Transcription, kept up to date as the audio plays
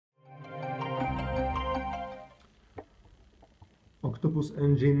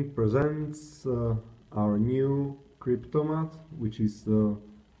OctopusEngine presents our new CryptoMat, which is a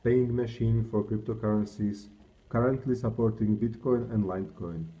paying machine for cryptocurrencies, currently supporting Bitcoin and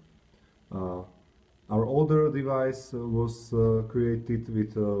Litecoin. Our older device was created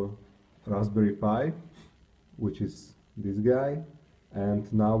with a Raspberry Pi, which is this guy,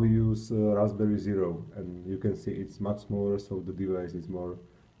 and now we use Raspberry ZeroW, and you can see it's much smaller, so the device is more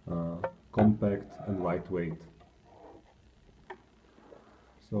compact and lightweight.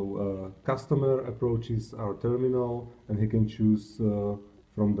 So customer approaches our terminal and he can choose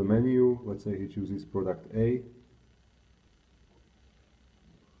from the menu. Let's say he chooses product A,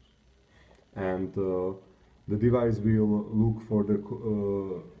 and the device will look for the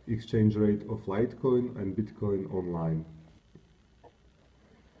exchange rate of Litecoin and Bitcoin online.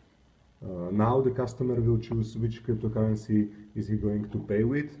 Now the customer will choose which cryptocurrency is he going to pay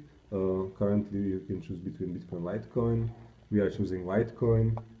with. Currently you can choose between Bitcoin and Litecoin. We are choosing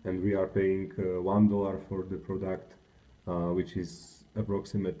Litecoin, and we are paying $1 for the product, which is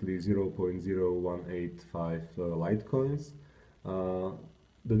approximately 0.0185 Litecoins.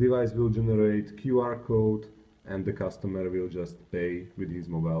 The device will generate QR code, and the customer will just pay with his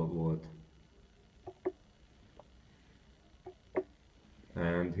mobile wallet.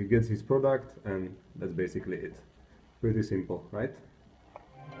 And he gets his product, and that's basically it. Pretty simple, right?